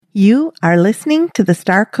You are listening to the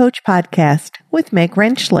Star Coach Podcast with Meg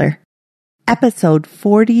Rentschler, episode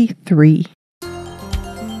 43.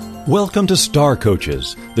 Welcome to Star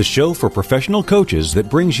Coaches, the show for professional coaches that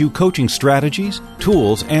brings you coaching strategies,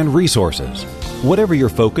 tools, and resources. Whatever your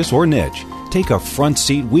focus or niche, take a front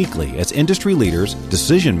seat weekly as industry leaders,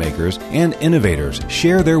 decision makers, and innovators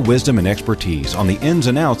share their wisdom and expertise on the ins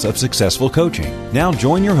and outs of successful coaching. Now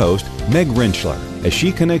join your host, Meg Rentschler, as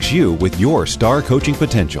she connects you with your star coaching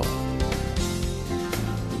potential.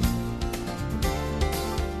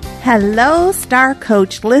 Hello, Star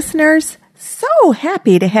Coach listeners. So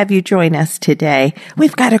happy to have you join us today.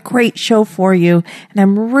 We've got a great show for you, and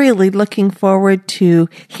I'm really looking forward to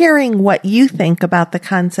hearing what you think about the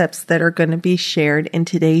concepts that are going to be shared in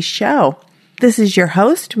today's show. This is your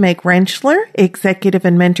host, Meg Rentschler, executive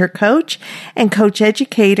and mentor coach and coach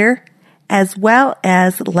educator, as well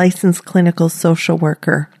as licensed clinical social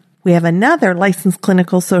worker. We have another licensed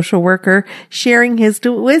clinical social worker sharing his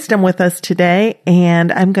wisdom with us today,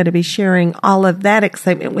 and I'm going to be sharing all of that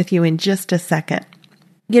excitement with you in just a second.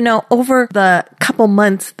 You know, over the couple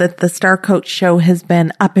months that the Star Coach Show has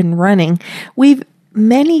been up and running, we've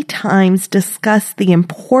many times discussed the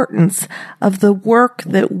importance of the work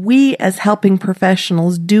that we as helping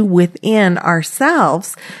professionals do within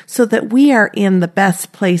ourselves so that we are in the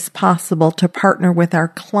best place possible to partner with our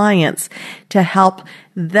clients to help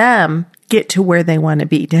them get to where they want to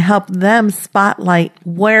be, to help them spotlight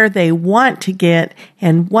where they want to get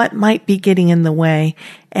and what might be getting in the way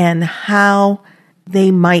and how they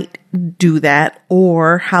might do that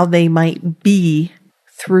or how they might be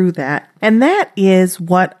through that. And that is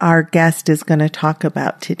what our guest is going to talk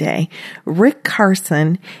about today. Rick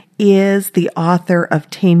Carson is the author of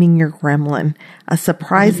Taming Your Gremlin, a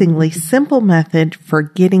surprisingly simple method for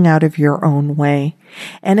getting out of your own way.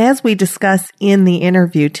 And as we discuss in the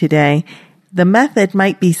interview today, the method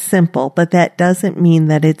might be simple, but that doesn't mean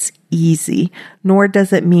that it's easy, nor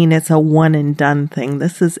does it mean it's a one and done thing.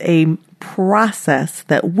 This is a process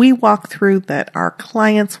that we walk through, that our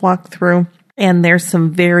clients walk through. And there's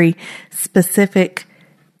some very specific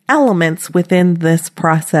elements within this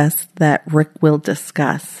process that Rick will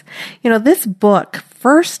discuss. You know, this book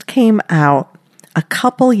first came out a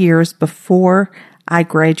couple years before I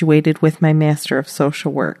graduated with my Master of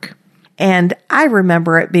Social Work. And I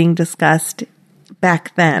remember it being discussed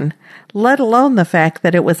back then, let alone the fact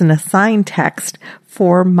that it was an assigned text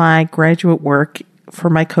for my graduate work for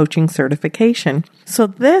my coaching certification. So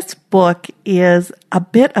this book is a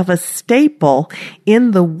bit of a staple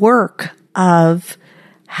in the work of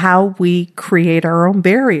how we create our own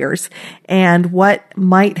barriers and what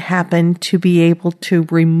might happen to be able to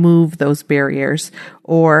remove those barriers,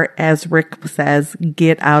 or as Rick says,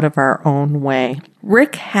 get out of our own way.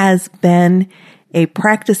 Rick has been a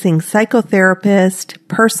practicing psychotherapist,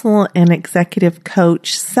 personal and executive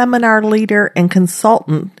coach, seminar leader, and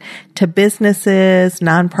consultant to businesses,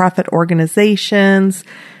 nonprofit organizations,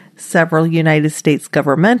 several United States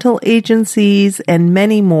governmental agencies, and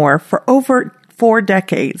many more for over 4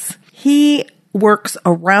 decades. He works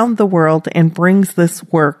around the world and brings this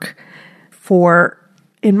work for,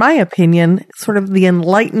 in my opinion, sort of the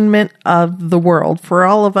enlightenment of the world. For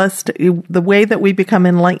all of us, the way that we become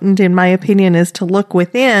enlightened, in my opinion, is to look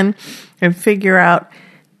within and figure out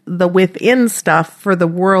the within stuff for the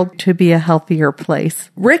world to be a healthier place.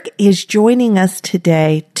 Rick is joining us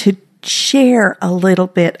today to share a little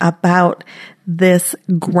bit about this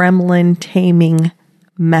gremlin taming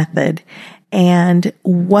method and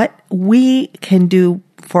what we can do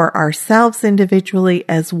for ourselves individually,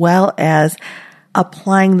 as well as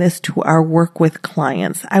applying this to our work with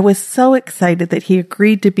clients. I was so excited that he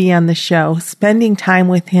agreed to be on the show. Spending time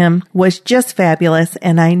with him was just fabulous,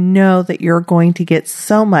 and I know that you're going to get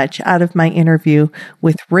so much out of my interview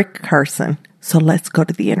with Rick Carson. So let's go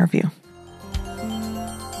to the interview.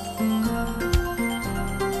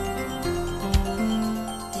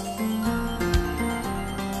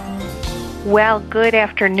 Well, good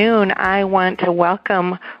afternoon. I want to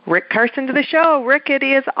welcome Rick Carson to the show. Rick, it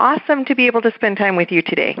is awesome to be able to spend time with you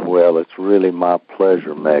today. Well, it's really my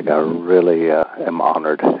pleasure, Meg. I really am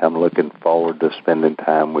honored. I'm looking forward to spending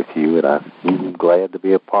time with you, and I'm glad to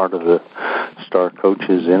be a part of the Star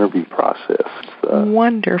Coaches interview process.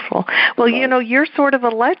 Wonderful. Well, you know, you're sort of a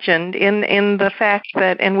legend in the fact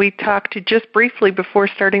that, and we talked just briefly before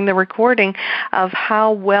starting the recording, of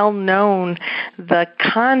how well known the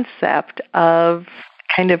concept of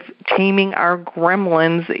kind of taming our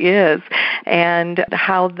gremlins is, and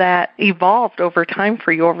how that evolved over time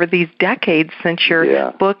for you over these decades since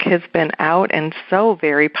your book has been out and so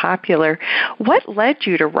very popular. What led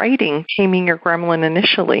you to writing Taming Your Gremlin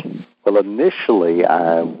initially? Well, initially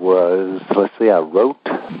I wrote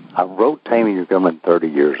Taming Your Gremlin 30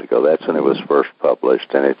 years ago. That's when it was first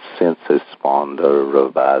published, and it since has spawned a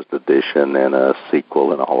revised edition and a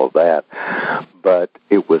sequel and all of that. But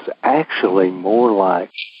it was actually more like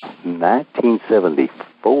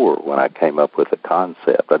 1974 when I came up with the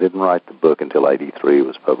concept. I didn't write the book until 83. It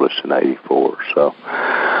was published in 84.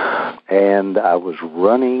 And I was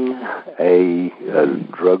running a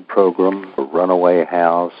drug program, a runaway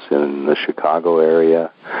house in the Chicago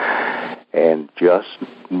area, and just,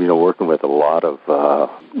 working with a lot of,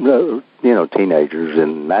 teenagers.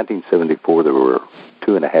 In 1974, there were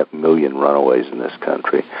 2.5 million runaways in this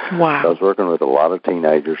country. Wow. So I was working with a lot of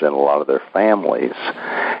teenagers and a lot of their families,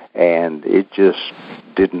 and it just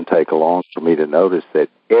didn't take long for me to notice that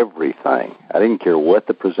everything, I didn't care what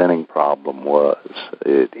the presenting problem was,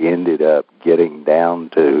 it ended up getting down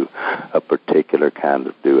to a particular kind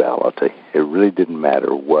of duality. It really didn't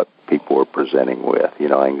matter what people were presenting with,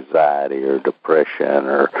 anxiety or depression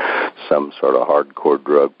or some sort of hardcore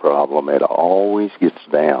drug problem. It always gets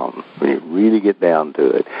down, when you really get down to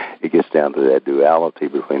it, it gets down to that duality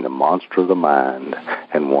between the monster of the mind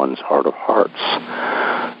and one's heart of hearts.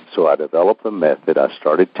 So I developed a method, I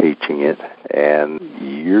started teaching it, and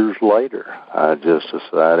years later, I just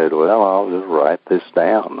decided, I'll just write this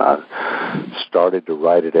down. I started to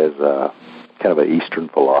write it as a kind of an Eastern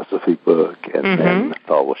philosophy book, and then I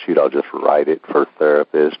thought, I'll just write it for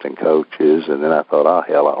therapists and coaches, and then I thought,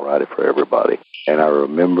 I'll write it for everybody. And I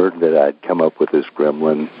remembered that I'd come up with this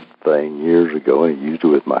gremlin thing years ago and used it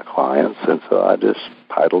with my clients, and so I just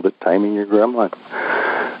titled it Taming Your Gremlin.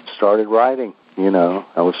 Started writing.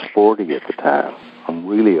 I was 40 at the time. I'm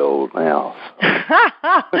really old now. So.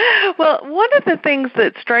 Well, one of the things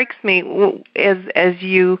that strikes me as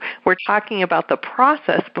you were talking about the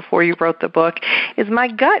process before you wrote the book is my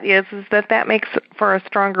gut is that makes for a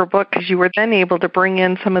stronger book because you were then able to bring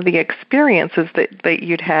in some of the experiences that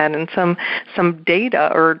you'd had and some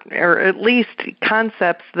data or at least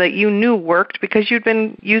concepts that you knew worked because you'd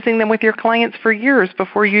been using them with your clients for years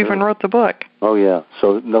before you even wrote the book. Oh, yeah.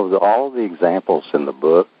 So, all of the examples in the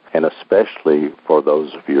book, and especially for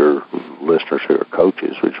those of your listeners who are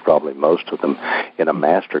coaches, which probably most of them, in a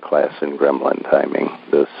master class in Gremlin Taming,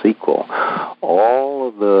 the sequel, all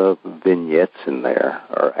of the vignettes in there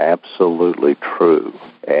are absolutely true.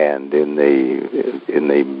 And in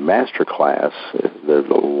the master class, there's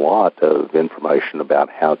a lot of information about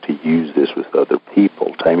how to use this with other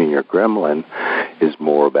people. Taming Your Gremlin is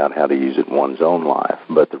more about how to use it in one's own life.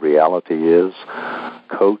 But the reality is,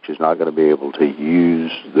 coach is not going to be able to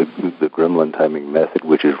use the Gremlin Taming method,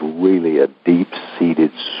 which is really a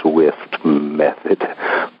deep-seated, swift method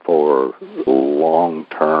for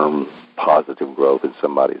long-term positive growth in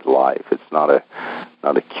somebody's life. It's not a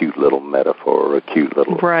cute little metaphor or a cute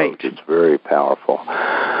little approach. It's very powerful.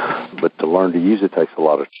 But to learn to use it takes a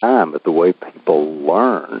lot of time. But the way people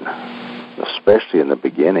learn, especially in the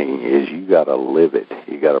beginning, is you got to live it.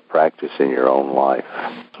 You got to practice in your own life.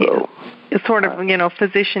 So. It's sort of,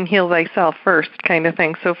 physician heal thyself first kind of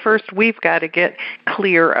thing. So first we've got to get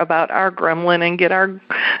clear about our gremlin and get our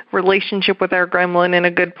relationship with our gremlin in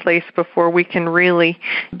a good place before we can really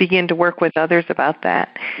begin to work with others about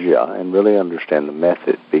that. Yeah, and really understand the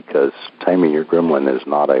method, because taming your gremlin is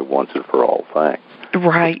not a once-and-for-all thing.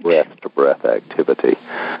 Right. It's breath-to-breath activity.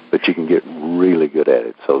 But you can get really good at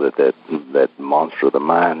it so that monster of the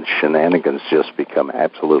mind shenanigans just become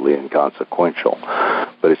absolutely inconsequential.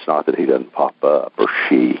 But it's not that he doesn't pop up, or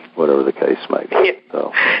she, whatever the case may be. Yeah.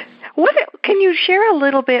 So. Can you share a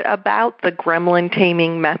little bit about the gremlin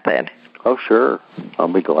taming method? Oh, sure. I'll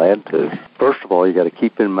be glad to. First of all, you got to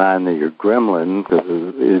keep in mind that your gremlin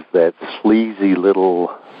is that sleazy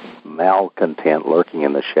little malcontent lurking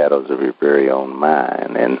in the shadows of your very own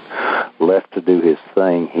mind, and left to do his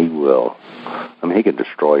thing, he can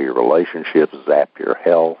destroy your relationships, zap your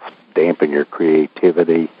health, dampen your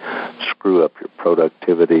creativity, screw up your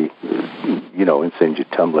productivity, and send you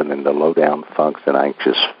tumbling into low-down funks and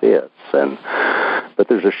anxious fits. But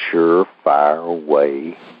there's a surefire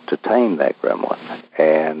way to tame that gremlin,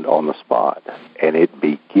 and on the spot. And it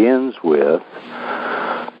begins with,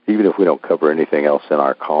 even if we don't cover anything else in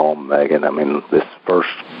our call, Megan, this first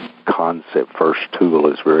concept, first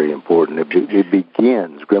tool is very important.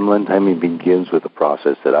 Gremlin taming begins with a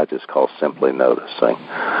process that I just call simply noticing.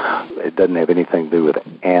 It doesn't have anything to do with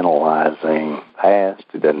analyzing past.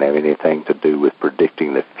 It doesn't have anything to do with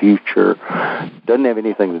predicting the future. It doesn't have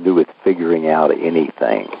anything to do with figuring out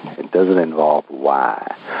anything. It doesn't involve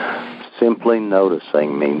why. Simply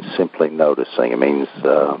noticing means simply noticing. It means,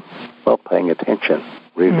 paying attention,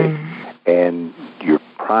 really. And your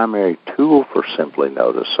primary tool for simply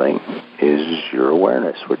noticing is your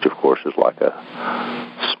awareness, which of course is like a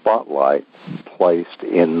spotlight placed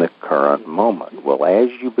in the current moment. Well, as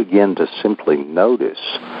you begin to simply notice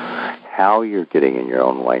how you're getting in your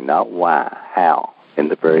own way, not why, how, in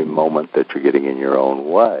the very moment that you're getting in your own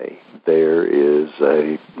way, there is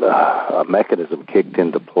a mechanism kicked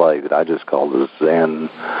into play that I just call the Zen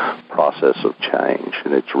process of change,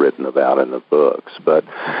 and it's written about in the books. But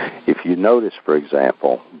if you notice, for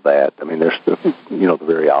example, that, there's the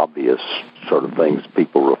very obvious sort of things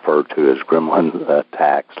people refer to as gremlin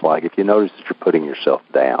attacks, like if you notice that you're putting yourself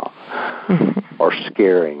down, or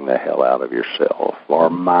scaring the hell out of yourself, or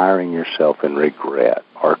miring yourself in regret,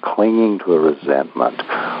 or clinging to a resentment,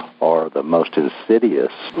 or the most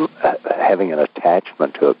insidious, having an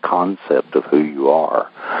attachment to a concept of who you are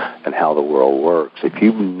and how the world works. If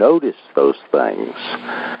you notice those things,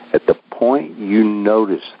 at the point you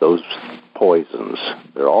notice those poisons,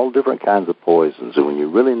 they're all different kinds of poisons, and when you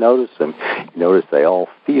really notice them, you notice they all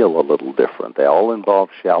feel a little different. They all involve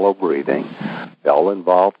shallow breathing. They all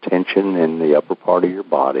involve tension in the upper part of your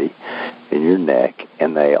body, in your neck,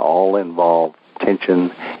 and they all involve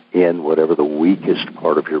tension in whatever the weakest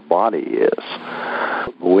part of your body is.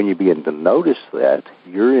 But when you begin to notice that,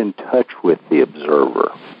 you're in touch with the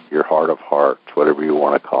observer, your heart of hearts, whatever you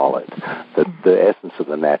want to call it, the essence of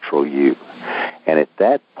the natural you. And at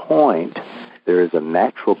that point, there is a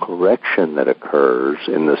natural correction that occurs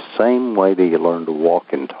in the same way that you learn to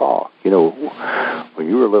walk and talk. When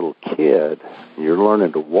you were a little kid, you're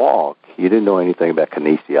learning to walk, you didn't know anything about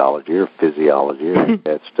kinesiology or physiology or any of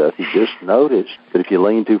that stuff. You just noticed that if you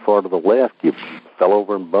leaned too far to the left, you fell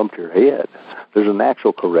over and bumped your head. There's a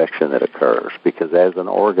natural correction that occurs because as an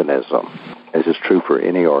organism, as is true for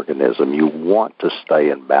any organism, you want to stay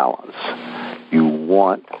in balance. You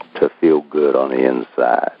want to feel good on the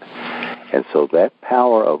inside. And so that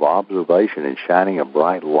power of observation and shining a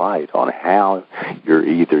bright light on how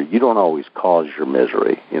you don't always cause your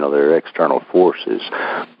misery. There are external forces.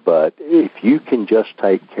 But if you can just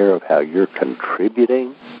take care of how you're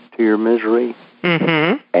contributing to your misery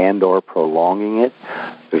and or prolonging it,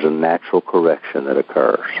 there's a natural correction that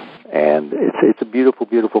occurs. And it's a beautiful,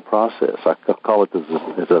 beautiful process. I call it, as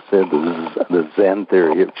I said, the Zen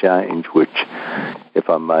theory of change, which, if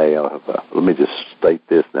I may, let me just state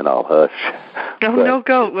this, then I'll hush. No,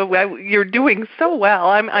 go. You're doing so well.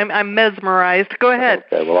 I'm mesmerized. Go ahead.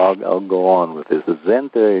 Okay, well, I'll go on with this. The Zen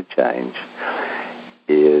theory of change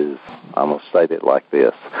is, I'm going to state it like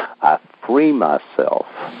this. I free myself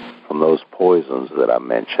from those poisons that I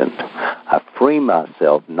mentioned. I free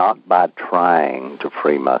myself not by trying to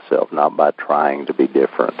free myself, not by trying to be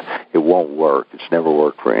different. It won't work. It's never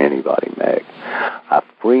worked for anybody, Meg. I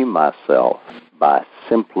free myself by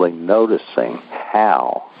simply noticing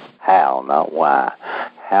how, not why,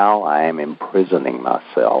 how I am imprisoning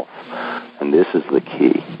myself. And this is the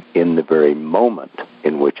key, in the very moment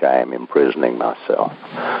in which I am imprisoning myself.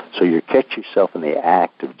 So you catch yourself in the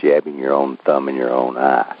act of jabbing your own thumb in your own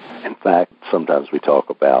eye. In fact, sometimes we talk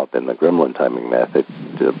about, in the gremlin taming method,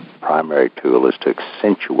 the primary tool is to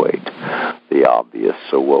accentuate the obvious.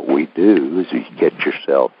 So what we do is you catch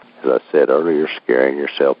yourself, as I said earlier, scaring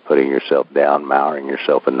yourself, putting yourself down, mouring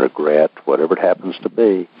yourself in regret, whatever it happens to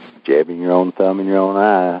be, jabbing your own thumb in your own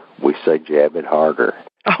eye. We say jab it harder.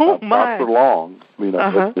 Oh, my. Not for long.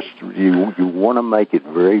 You want to make it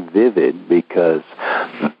very vivid because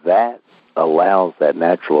that allows that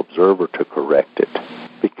natural observer to correct it.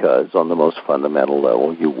 Because on the most fundamental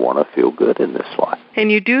level, you want to feel good in this life.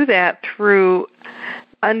 And you do that through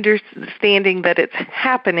understanding that it's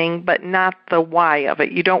happening, but not the why of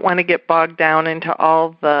it. You don't want to get bogged down into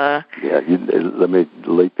all the... Yeah, let me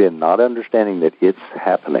leap in. Not understanding that it's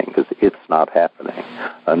happening, because it's not happening.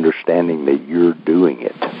 Understanding that you're doing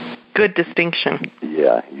it. Good distinction.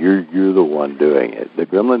 Yeah, you're the one doing it. The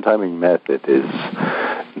gremlin timing method is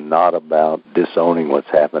not about disowning what's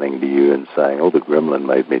happening to you and saying, oh, the gremlin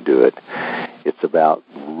made me do it. It's about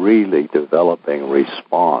really developing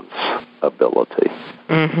response ability.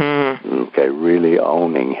 Okay, really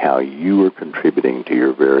owning how you are contributing to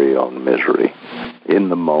your very own misery in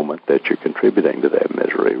the moment that you're contributing to that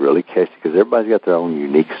misery. Really catch it, because everybody's got their own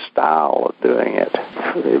unique style of doing it.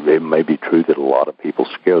 It may be true that a lot of people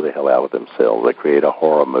scare the hell out of themselves. They create a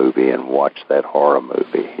horror movie and watch that horror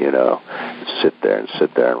movie, sit there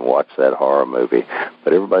and watch that horror movie.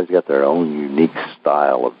 But everybody's got their own unique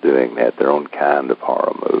style of doing that, their own kind of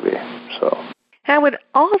horror movie. So. I would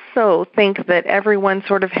also think that everyone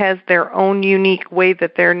sort of has their own unique way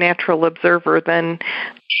that their natural observer then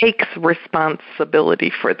takes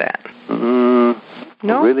responsibility for that.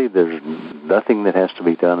 No? Really, there's nothing that has to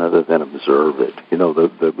be done other than observe it. You know,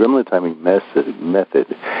 the gremlin timing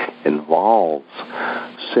method involves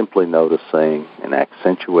simply noticing and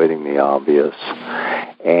accentuating the obvious,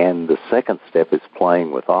 and the second step is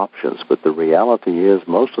playing with options. But the reality is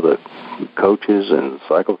most of the coaches and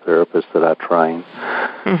psychotherapists that I train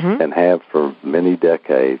and have for many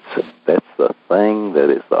decades, that's the thing that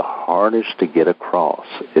is the hardest to get across,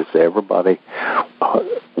 is everybody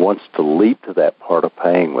wants to leap to that part of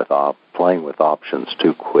playing with options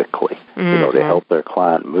too quickly, you know, to help their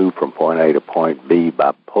client move from point A to point B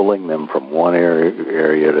by pulling them from one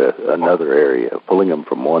area to another area, pulling them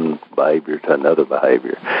from one behavior to another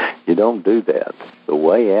behavior. You don't do that. The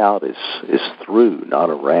way out is through, not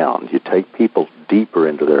around. You take people deeper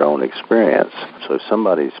into their own experience. So if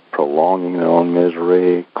somebody's prolonging their own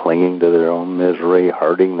misery, clinging to their own misery,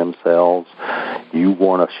 hurting themselves, you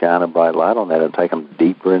want to shine a bright light on that and take them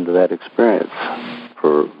deeper into that experience.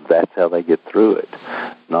 For that's how they get through it.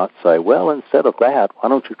 Not say, well, instead of that, why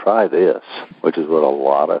don't you try this? Which is what a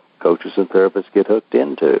lot of coaches and therapists get hooked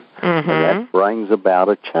into. And that brings about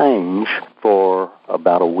a change for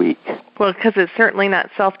about a week. Well, because it's certainly not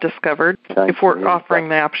self-discovered if we're offering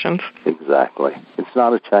the options. Exactly. It's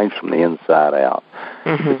not a change from the inside out.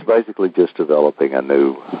 It's basically just developing a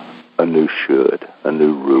new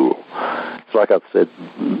rule. It's like I've said,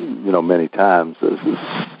 you know, many times,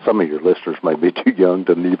 some of your listeners may be too young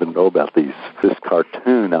to even know about this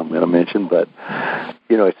cartoon I'm going to mention, but,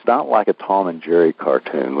 you know, it's not like a Tom and Jerry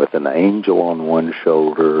cartoon with an angel on one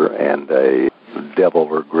shoulder and a devil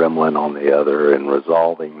or gremlin on the other and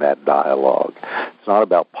resolving that dialogue. It's not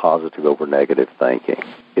about positive over negative thinking.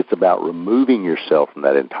 It's about removing yourself from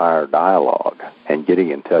that entire dialogue and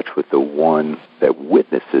getting in touch with the one that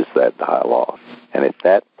witnesses that dialogue. And at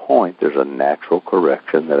that point, there's a natural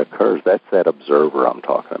correction that occurs. That's that observer I'm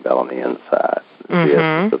talking about on the inside, the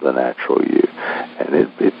essence of the natural you. And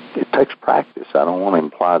it takes practice. I don't want to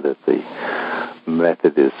imply that the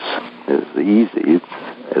method is easy.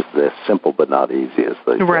 It's simple but not easy, as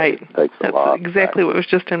they say. Right. It takes a lot. That's exactly what was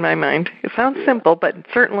just in my mind. It sounds simple, but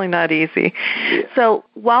certainly not easy. Yeah. So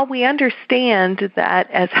while we understand that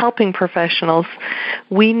as helping professionals,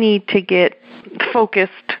 we need to get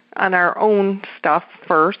focused on our own stuff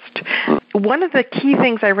first, one of the key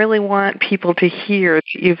things I really want people to hear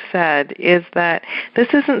that you've said is that this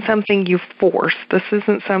isn't something you force. This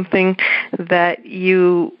isn't something that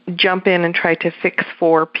you jump in and try to fix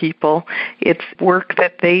for people. It's work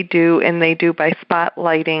that they do, and they do by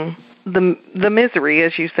spotlighting the misery,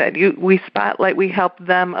 as you said. We spotlight, we help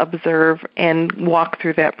them observe and walk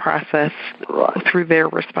through that process through their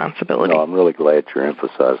responsibility. No, I'm really glad you're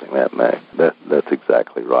emphasizing that, Meg. That's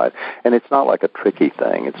exactly right. And it's not like a tricky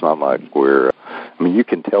thing. It's not like you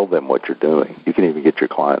can tell them what you're doing. You can even get your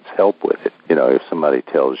clients help with it. You know, if somebody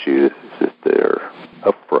tells you that they're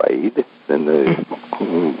afraid, then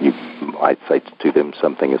you might say to them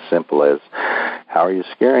something as simple as, how are you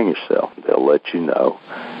scaring yourself? They'll let you know.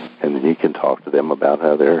 And then you can talk to them about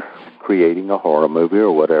how they're creating a horror movie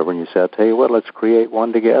or whatever, and you say, I'll tell you what, let's create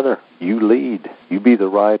one together. You lead. You be the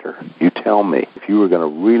writer. You tell me. If you were going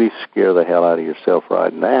to really scare the hell out of yourself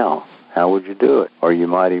right now, how would you do it? Or you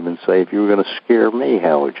might even say, if you were going to scare me,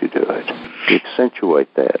 how would you do it? You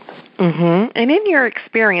accentuate that. And in your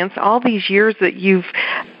experience, all these years that you've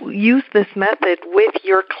used this method with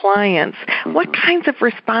your clients, what kinds of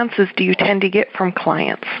responses do you tend to get from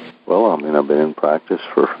clients? Well, I've been in practice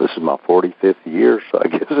this is my 45th year, so I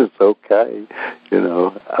guess it's okay. You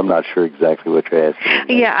know, I'm not sure exactly what you're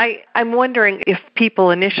asking. Yeah, I'm wondering if people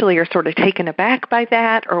initially are sort of taken aback by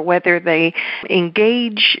that, or whether they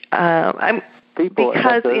engage. That's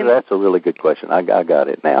a really good question. I got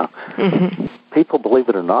it now. People, believe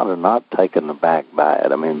it or not, are not taken aback by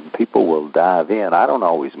it. I mean, people will dive in. I don't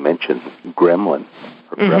always mention gremlin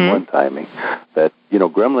or gremlin timing. That, you know,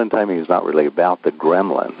 gremlin timing is not really about the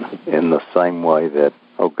gremlin in the same way that,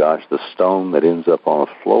 oh gosh, the stone that ends up on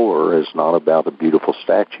a floor is not about a beautiful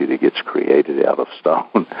statue that gets created out of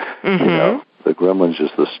stone. You know, the gremlin's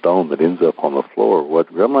just the stone that ends up on the floor. What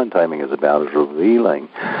gremlin timing is about is revealing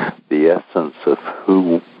the essence of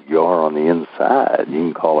who you are on the inside. You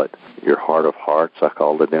can call it your heart of hearts. I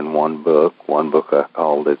called it in one book. One book I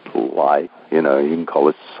called it life. You know, you can call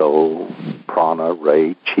it soul, prana,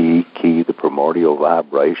 ray, chi, ki, the primordial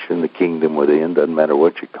vibration, the kingdom within. Doesn't matter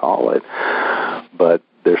what you call it. But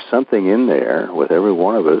there's something in there with every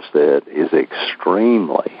one of us that is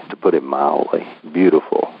extremely, to put it mildly,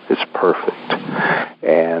 beautiful. It's perfect.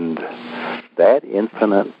 And that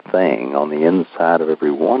infinite thing on the inside of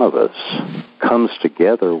every one of us comes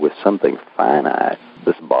together with something finite,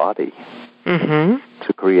 this body,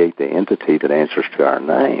 to create the entity that answers to our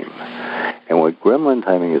name. And what gremlin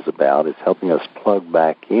taming is about is helping us plug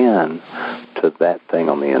back in to that thing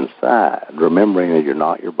on the inside, remembering that you're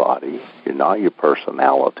not your body, you're not your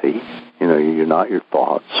personality, you're not your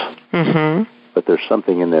thoughts. But there's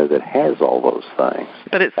something in there that has all those things.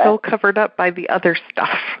 But it's so covered up by the other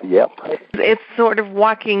stuff. Yep. It's sort of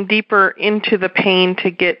walking deeper into the pain to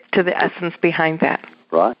get to the essence behind that.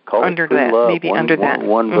 Right. Call under it true that, love. maybe under that.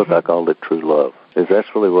 One book I called it True Love. That's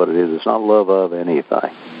really what it is. It's not love of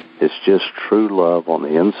anything. It's just true love on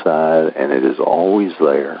the inside, and it is always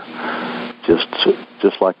there.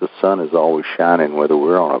 Just like the sun is always shining, whether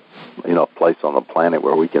we're on a place on the planet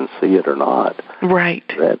where we can see it or not. Right.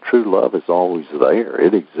 That true love is always there.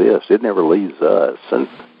 It exists. It never leaves us, and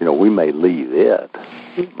we may leave it,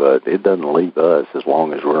 but it doesn't leave us as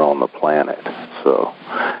long as we're on the planet. So,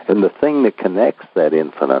 and the thing that connects that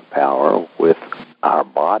infinite power with our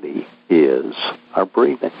body is our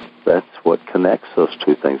breathing. That's what connects those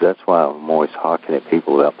two things. That's why I'm always hawking at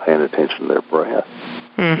people about paying attention to their breath.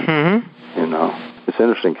 It's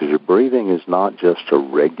interesting because your breathing is not just a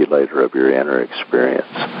regulator of your inner experience.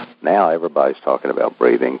 Now everybody's talking about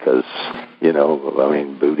breathing because,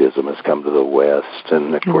 Buddhism has come to the West,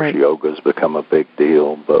 and of course yoga's become a big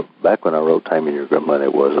deal. But back when I wrote Taming Your Gremlin,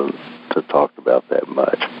 it wasn't talked about that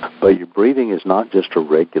much. But your breathing is not just a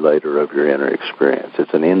regulator of your inner experience.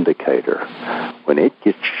 It's an indicator. When it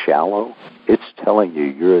gets shallow, it's telling you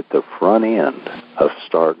you're at the front end of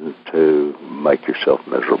starting to make yourself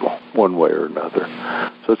miserable one way or another.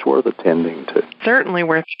 So it's worth attending to. Certainly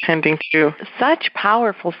worth attending to. Such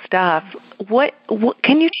powerful stuff. What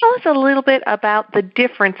can you tell us a little bit about the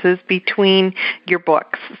differences between your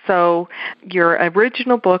books? So your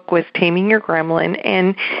original book was Taming Your Gremlin,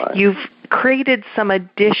 and you've created some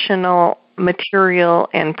additional material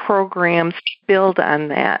and programs to build on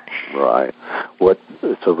that. Right.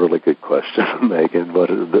 It's a really good question, Megan.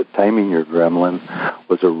 But Taming Your Gremlin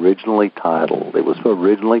was originally titled, it was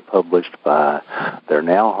originally published by, they're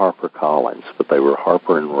now HarperCollins, but they were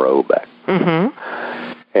Harper and Row back.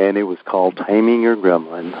 And it was called Taming Your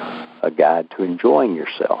Gremlin, A Guide to Enjoying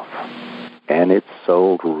Yourself. And it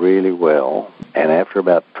sold really well. And after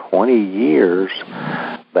about 20 years,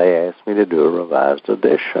 they asked me to do a revised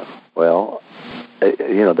edition. Well,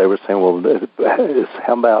 they were saying, well,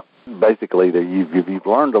 how about basically you've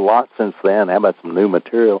learned a lot since then. How about some new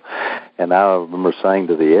material? And I remember saying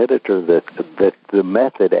to the editor that the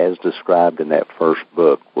method as described in that first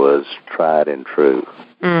book was tried and true.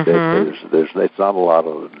 It's not a lot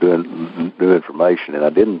of new information, and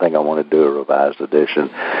I didn't think I wanted to do a revised edition.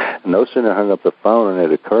 And no sooner hung up the phone,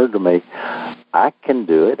 and it occurred to me, I can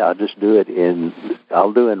do it. I'll just do it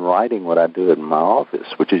I'll do in writing what I do in my office,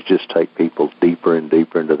 which is just take people deeper and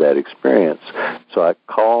deeper into that experience. So I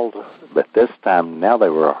called, but this time, now they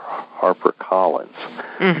were HarperCollins.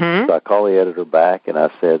 So I called the editor back, and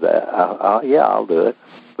I said, I'll do it.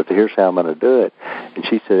 But here's how I'm going to do it. And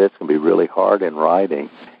she said, it's going to be really hard in writing.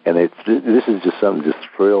 And this is just something that just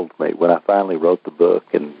thrilled me. When I finally wrote the book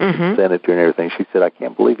and sent it to her and everything, she said, I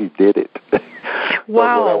can't believe you did it.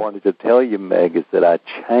 Wow. But what I wanted to tell you, Meg, is that I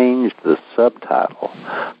changed the subtitle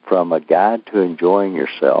from A Guide to Enjoying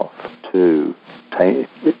Yourself to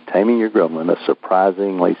Taming Your Gremlin, a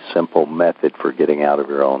surprisingly simple method for getting out of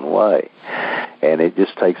your own way. And it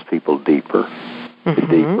just takes people deeper.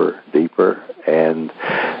 Deeper, and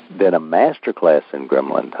then a master class in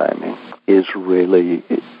gremlin taming is really,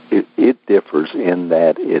 it differs in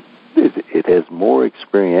that it has more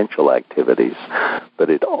experiential activities,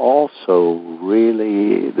 but it also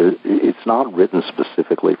really, it's not written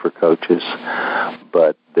specifically for coaches,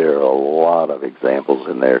 but there are a lot of examples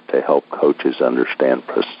in there to help coaches understand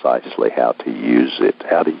precisely how to use it,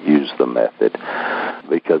 how to use the method,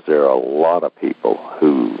 because there are a lot of people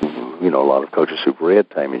who, a lot of coaches who've read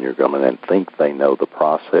Taming Your Gremlin and think they know the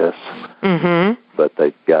process, but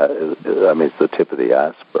they've got, it's the tip of the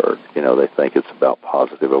iceberg. They think it's about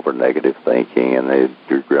positive over negative thinking, and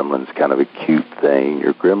your gremlin's kind of a cute thing.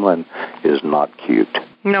 Your gremlin is not cute.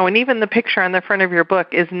 No, and even the picture on the front of your book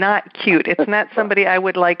is not cute. It's not somebody I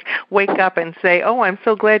would wake up and say, oh, I'm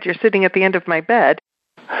so glad you're sitting at the end of my bed.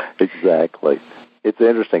 Exactly. It's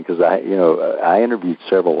interesting because I interviewed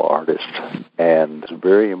several artists, and it's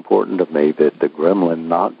very important to me that the gremlin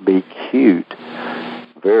not be cute,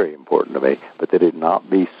 very important to me, but that it not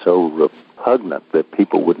be so repugnant that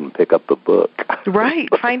people wouldn't pick up the book. Right,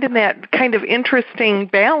 finding that kind of interesting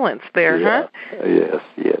balance there, yeah. huh? Yes.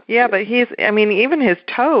 Yeah, but even his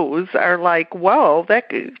toes are like, whoa,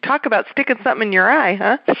 talk about sticking something in your eye,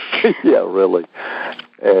 huh? Yeah, really.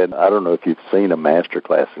 And I don't know if you've seen a master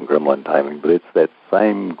class in gremlin timing, but it's that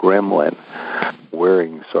same gremlin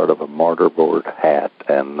wearing sort of a mortarboard hat.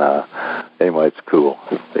 And anyway, it's cool.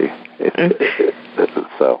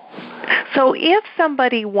 So if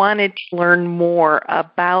somebody wanted to learn more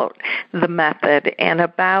about the method and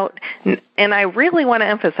I really want to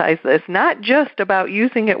emphasize this, not just about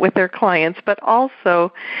using it with their clients, but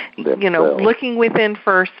also, looking within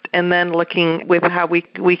first and then looking with how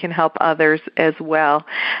we can help others as well.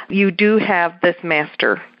 You do have this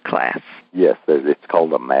master class. Yes, it's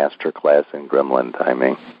called a master class in gremlin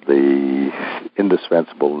timing. The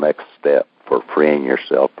indispensable next step for freeing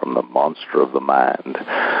yourself from the monster of the mind.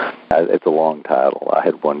 It's a long title. I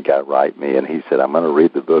had one guy write me, and he said, I'm going to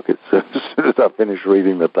read the book as soon as I finish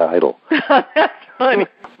reading the title. That's funny.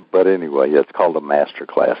 But anyway, it's called a master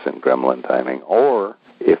class in gremlin timing. Or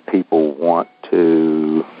if people want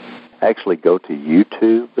to actually go to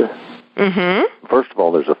YouTube, first of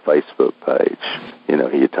all, there's a Facebook page.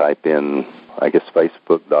 You type in, I guess,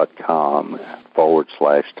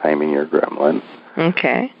 facebook.com/Taming Your Gremlin.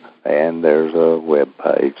 Okay. And there's a web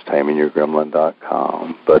page,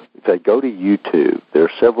 tamingyourgremlin.com. But if they go to YouTube, there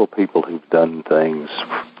are several people who've done things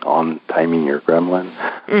on Taming Your Gremlin,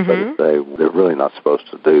 but they're really not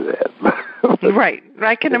supposed to do that. Right,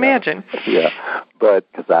 I can imagine. Yeah, but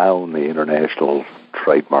because I own the international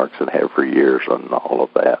trademarks and have for years on all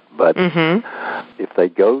of that. But if they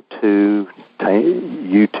go to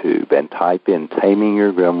YouTube and type in Taming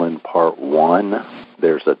Your Gremlin Part 1,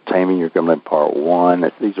 there's a Taming Your Gremlin Part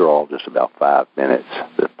 1. These are all just about 5 minutes.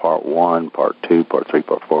 There's Part 1, Part 2, Part 3,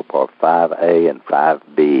 Part 4, Part 5A, and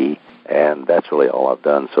 5B. And that's really all I've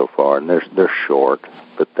done so far. And they're short,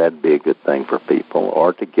 but that'd be a good thing for people.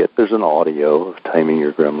 Or there's an audio of Taming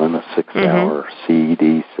Your Gremlin, a 6-hour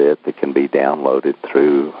CD set that can be downloaded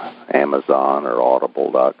through Amazon or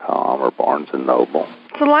Audible.com or Barnes & Noble.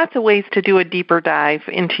 So lots of ways to do a deeper dive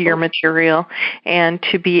into your material and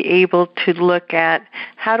to be able to look at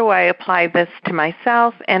how do I apply this to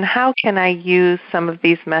myself and how can I use some of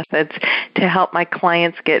these methods to help my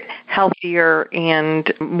clients get healthier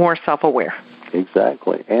and more self-aware.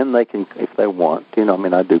 Exactly. And they can, if they want,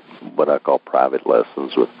 I do what I call private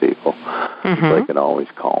lessons with people. They can always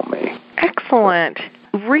call me. Excellent.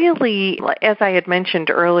 Really, as I had mentioned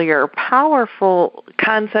earlier, powerful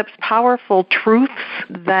concepts, powerful truths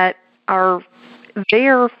that are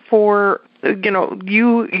there for,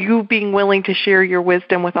 you being willing to share your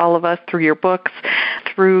wisdom with all of us through your books,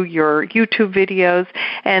 through your YouTube videos,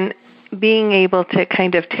 and being able to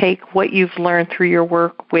kind of take what you've learned through your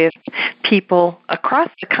work with people across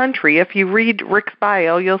the country. If you read Rick's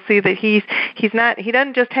bio, you'll see that he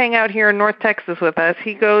doesn't just hang out here in North Texas with us.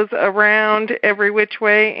 He goes around every which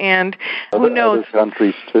way, and who knows? Other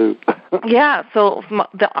countries too. Yeah, so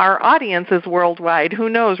our audience is worldwide. Who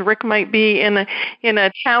knows? Rick might be in a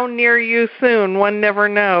town near you soon. One never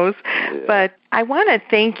knows. Yeah. But I want to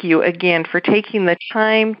thank you again for taking the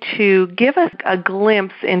time to give us a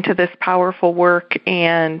glimpse into this powerful work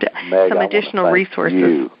and Meg, some additional resources.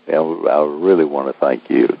 You. I really want to thank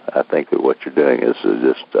you. I think that what you're doing is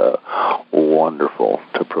just wonderful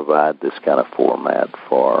to provide this kind of format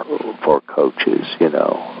for coaches,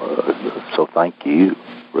 so thank you,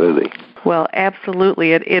 really. Well,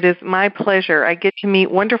 absolutely. It is my pleasure. I get to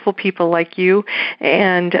meet wonderful people like you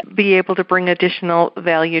and be able to bring additional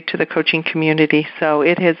value to the coaching community. So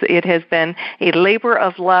it has been a labor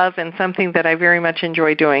of love and something that I very much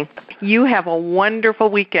enjoy doing. You have a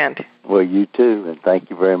wonderful weekend. Well, you too, and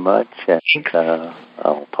thank you very much. And,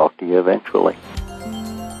 I'll talk to you eventually.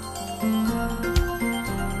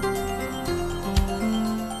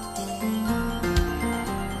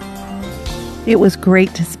 It was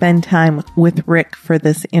great to spend time with Rick for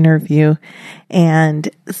this interview and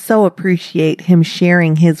so appreciate him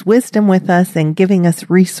sharing his wisdom with us and giving us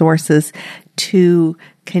resources to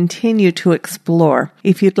continue to explore.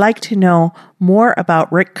 If you'd like to know more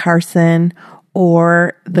about Rick Carson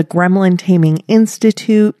or the Gremlin Taming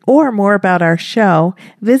Institute or more about our show,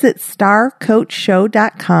 visit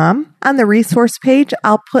starcoachshow.com. On the resource page,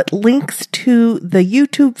 I'll put links to the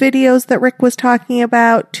YouTube videos that Rick was talking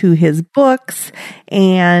about, to his books,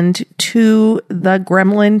 and to the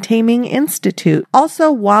Gremlin Taming Institute.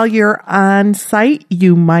 Also, while you're on site,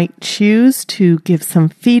 you might choose to give some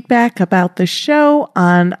feedback about the show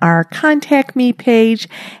on our Contact Me page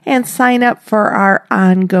and sign up for our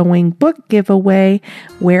ongoing book giveaway,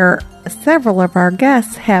 where several of our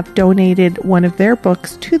guests have donated one of their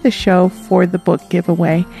books to the show for the book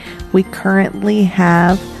giveaway. We currently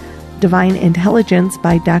have Divine Intelligence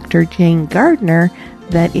by Dr. Jane Gardner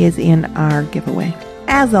that is in our giveaway.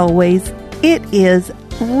 As always, it is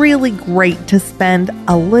really great to spend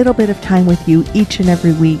a little bit of time with you each and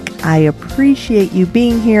every week. I appreciate you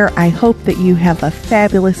being here. I hope that you have a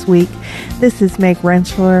fabulous week. This is Meg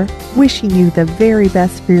Rensler, wishing you the very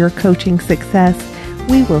best for your coaching success.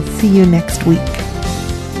 We will see you next week.